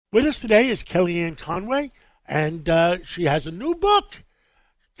With us today is Kellyanne Conway, and she has a new book.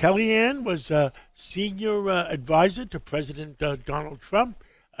 Kellyanne was a senior advisor to President Donald Trump.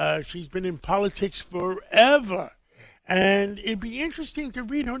 She's been in politics forever. And it'd be interesting to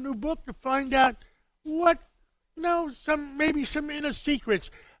read her new book to find out what, maybe some inner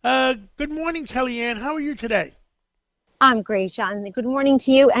secrets. Good morning, Kellyanne. How are you today? I'm great, John. Good morning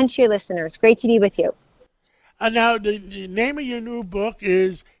to you and to your listeners. Great to be with you. Now, the name of your new book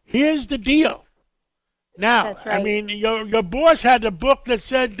is Here's the Deal. Now, That's right. I mean, your boss had a book that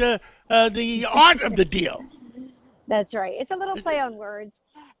said the art of the deal. That's right. It's a little play on words,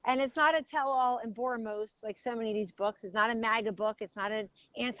 and it's not a tell-all and bore most like so many of these books. It's not a MAGA book. It's not an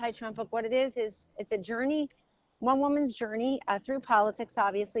anti-Trump book. What it is it's a journey, one woman's journey through politics,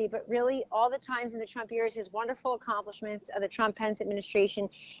 obviously, but really all the times in the Trump years, his wonderful accomplishments of the Trump-Pence administration.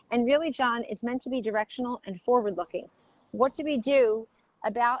 And really, John, it's meant to be directional and forward-looking. What do we do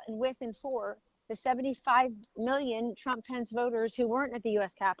about and with and for the 75 million Trump-Pence voters who weren't at the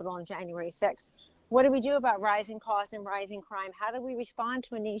U.S. Capitol on January 6th? What do we do about rising costs and rising crime? How do we respond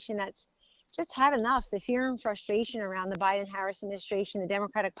to a nation that's just had enough? The fear and frustration around the Biden-Harris administration, the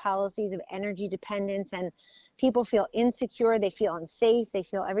Democratic policies of energy dependence, and people feel insecure, they feel unsafe, they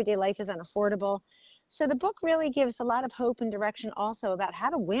feel everyday life is unaffordable. So the book really gives a lot of hope and direction also about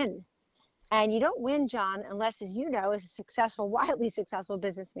how to win. And you don't win, John, unless, as you know, as a successful, widely successful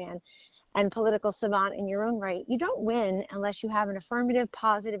businessman and political savant in your own right, you don't win unless you have an affirmative,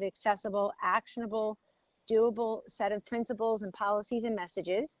 positive, accessible, actionable, doable set of principles and policies and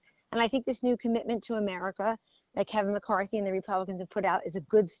messages. And I think this new commitment to America that Kevin McCarthy and the Republicans have put out is a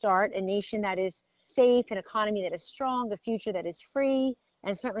good start. A nation that is safe, an economy that is strong, a future that is free,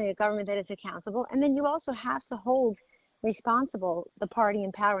 and certainly a government that is accountable. And then you also have to hold responsible the party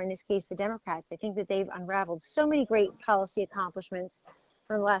in power, in this case, the Democrats. I think that they've unraveled so many great policy accomplishments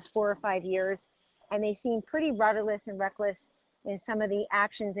for the last 4 or 5 years, and they seem pretty rudderless and reckless in some of the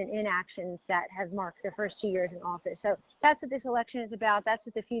actions and inactions that have marked their first 2 years in office. So that's what this election is about. That's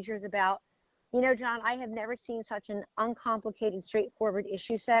what the future is about. You know, John, I have never seen such an uncomplicated, straightforward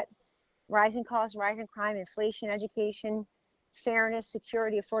issue set. Rising costs, rising crime, inflation, education, fairness,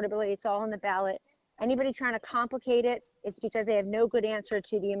 security, affordability, it's all on the ballot. Anybody trying to complicate it, it's because they have no good answer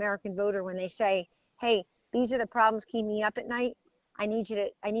to the American voter when they say, hey, these are the problems keeping me up at night. I need you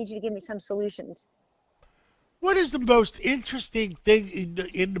to give me some solutions. What is the most interesting thing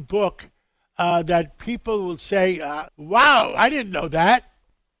in the book that people will say, wow, I didn't know that?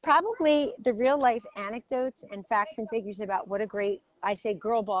 Probably the real life anecdotes and facts and figures about what a great, I say,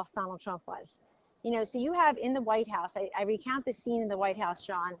 girl boss Donald Trump was. You know, so you have in the White House, I recount the scene in the White House,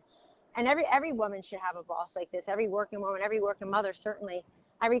 John, and every woman should have a boss like this, every working woman, every working mother, certainly.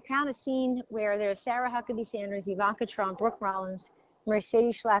 I recount a scene where there's Sarah Huckabee Sanders, Ivanka Trump, Brooke Rollins,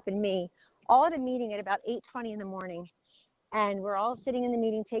 Mercedes Schlapp, and me, all at a meeting at about 8:20 in the morning. And we're all sitting in the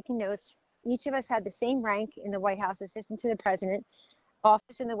meeting taking notes. Each of us had the same rank in the White House, assistant to the president,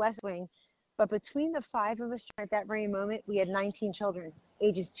 office in the West Wing. But between the 5 of us at that very moment, we had 19 children,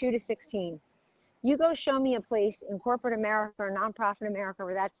 ages 2 to 16. You go show me a place in corporate America or nonprofit America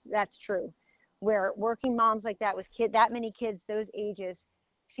where that's true, where working moms like that with that many kids, those ages,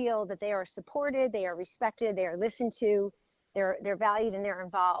 feel that they are supported, they are respected, they are listened to, they're valued, and they're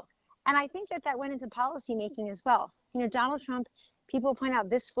involved. And I think that went into policy making as well. You know, Donald Trump, people point out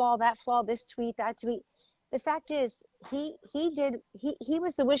this flaw, that flaw, this tweet, that tweet. The fact is, he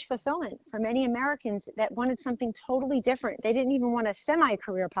was the wish fulfillment for many Americans that wanted something totally different. They didn't even want a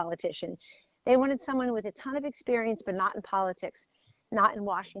semi-career politician. They wanted someone with a ton of experience, but not in politics, not in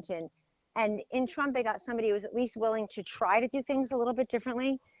Washington. And in Trump, they got somebody who was at least willing to try to do things a little bit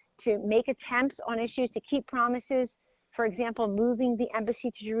differently, to make attempts on issues, to keep promises. For example, moving the embassy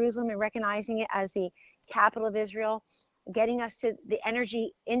to Jerusalem and recognizing it as the capital of Israel, getting us to the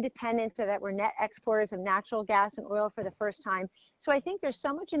energy independence so that we're net exporters of natural gas and oil for the first time. So I think there's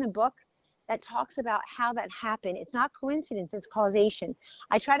so much in the book that talks about how that happened. It's not coincidence, it's causation.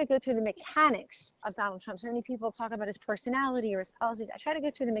 I try to go through the mechanics of Donald Trump. So many people talk about his personality or his policies. I try to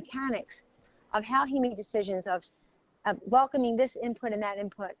go through the mechanics of how he made decisions, of welcoming this input and that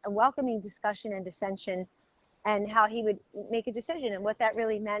input, of welcoming discussion and dissension, and how he would make a decision and what that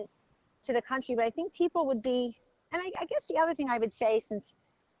really meant to the country. But I think people would be, and I guess the other thing I would say, since,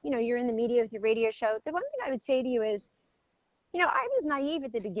 you know, you're in the media with your radio show, the one thing I would say to you is, you know, I was naive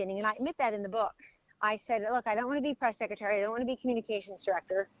at the beginning, and I admit that in the book. I said, look, I don't want to be press secretary. I don't want to be communications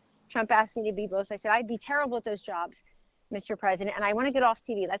director. Trump asked me to be both. I said, I'd be terrible at those jobs, Mr. President, and I want to get off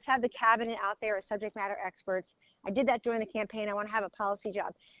TV. Let's have the cabinet out there as subject matter experts. I did that during the campaign. I want to have a policy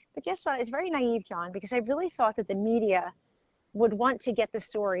job. But guess what? It's very naive, John, because I really thought that the media would want to get the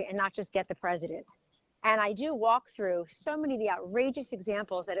story and not just get the president. And I do walk through so many of the outrageous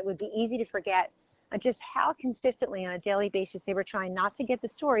examples that it would be easy to forget just how consistently on a daily basis they were trying not to get the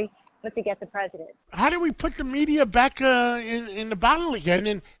story, but to get the president. How do we put the media back in the bottle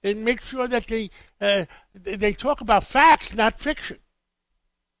again and make sure that they talk about facts, not fiction?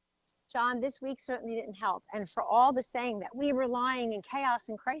 John, this week certainly didn't help. And for all the saying that we were lying in chaos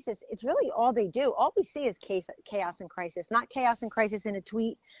and crisis, it's really all they do. All we see is chaos and crisis, not chaos and crisis in a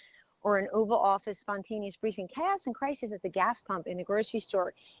tweet or an Oval Office spontaneous briefing. Chaos and crisis at the gas pump, in the grocery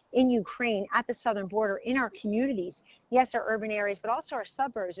store, in Ukraine, at the southern border, in our communities. Yes, our urban areas, but also our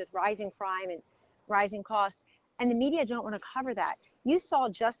suburbs with rising crime and rising costs. And the media don't want to cover that. You saw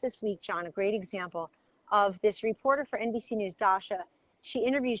just this week, John, a great example of this reporter for NBC News, Dasha. She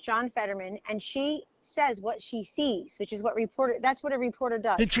interviews John Fetterman, and she says what she sees, which is that's what a reporter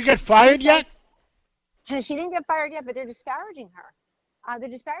does. Did she get fired yet? She didn't get fired yet, but they're disparaging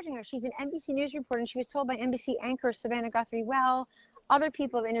her. She's an NBC News reporter, and she was told by NBC anchor Savannah Guthrie, well, other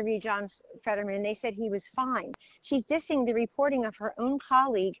people have interviewed John Fetterman, and they said he was fine. She's dissing the reporting of her own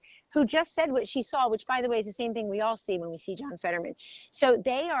colleague who just said what she saw, which, by the way, is the same thing we all see when we see John Fetterman. So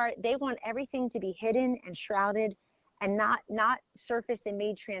they want everything to be hidden and shrouded and not surfaced and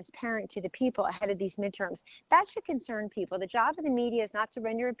made transparent to the people ahead of these midterms. That should concern people. The job of the media is not to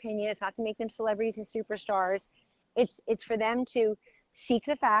render opinion. It's not to make them celebrities and superstars. It's for them to seek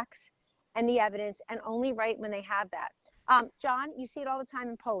the facts and the evidence and only write when they have that. John, you see it all the time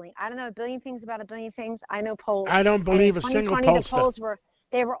in polling. I don't know a billion things about a billion things. I know polls. I don't believe a single pollster.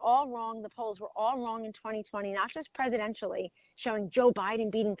 They were all wrong. The polls were all wrong in 2020, not just presidentially, showing Joe Biden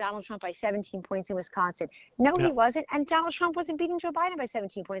beating Donald Trump by 17 points in Wisconsin. No, he wasn't. And Donald Trump wasn't beating Joe Biden by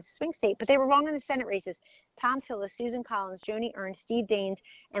 17 points, a swing state. But they were wrong in the Senate races. Tom Tillis, Susan Collins, Joni Ernst, Steve Daines,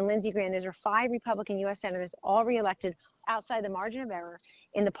 and Lindsey Graham. Those are 5 Republican U.S. senators, all reelected outside the margin of error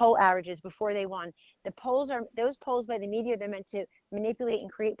in the poll averages before they won. Those polls by the media, they're meant to manipulate and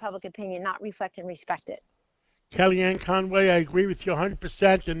create public opinion, not reflect and respect it. Kellyanne Conway, I agree with you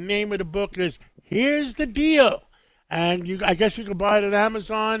 100%. The name of the book is Here's the Deal. And I guess you can buy it at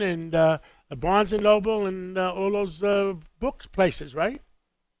Amazon and Barnes & Noble and all those books places, right?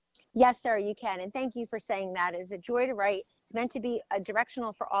 Yes, sir, you can. And thank you for saying that. It's a joy to write. It's meant to be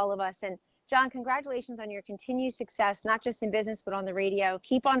directional for all of us. And John, congratulations on your continued success, not just in business, but on the radio.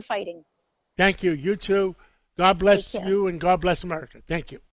 Keep on fighting. Thank you. You too. God bless you and God bless America. Thank you.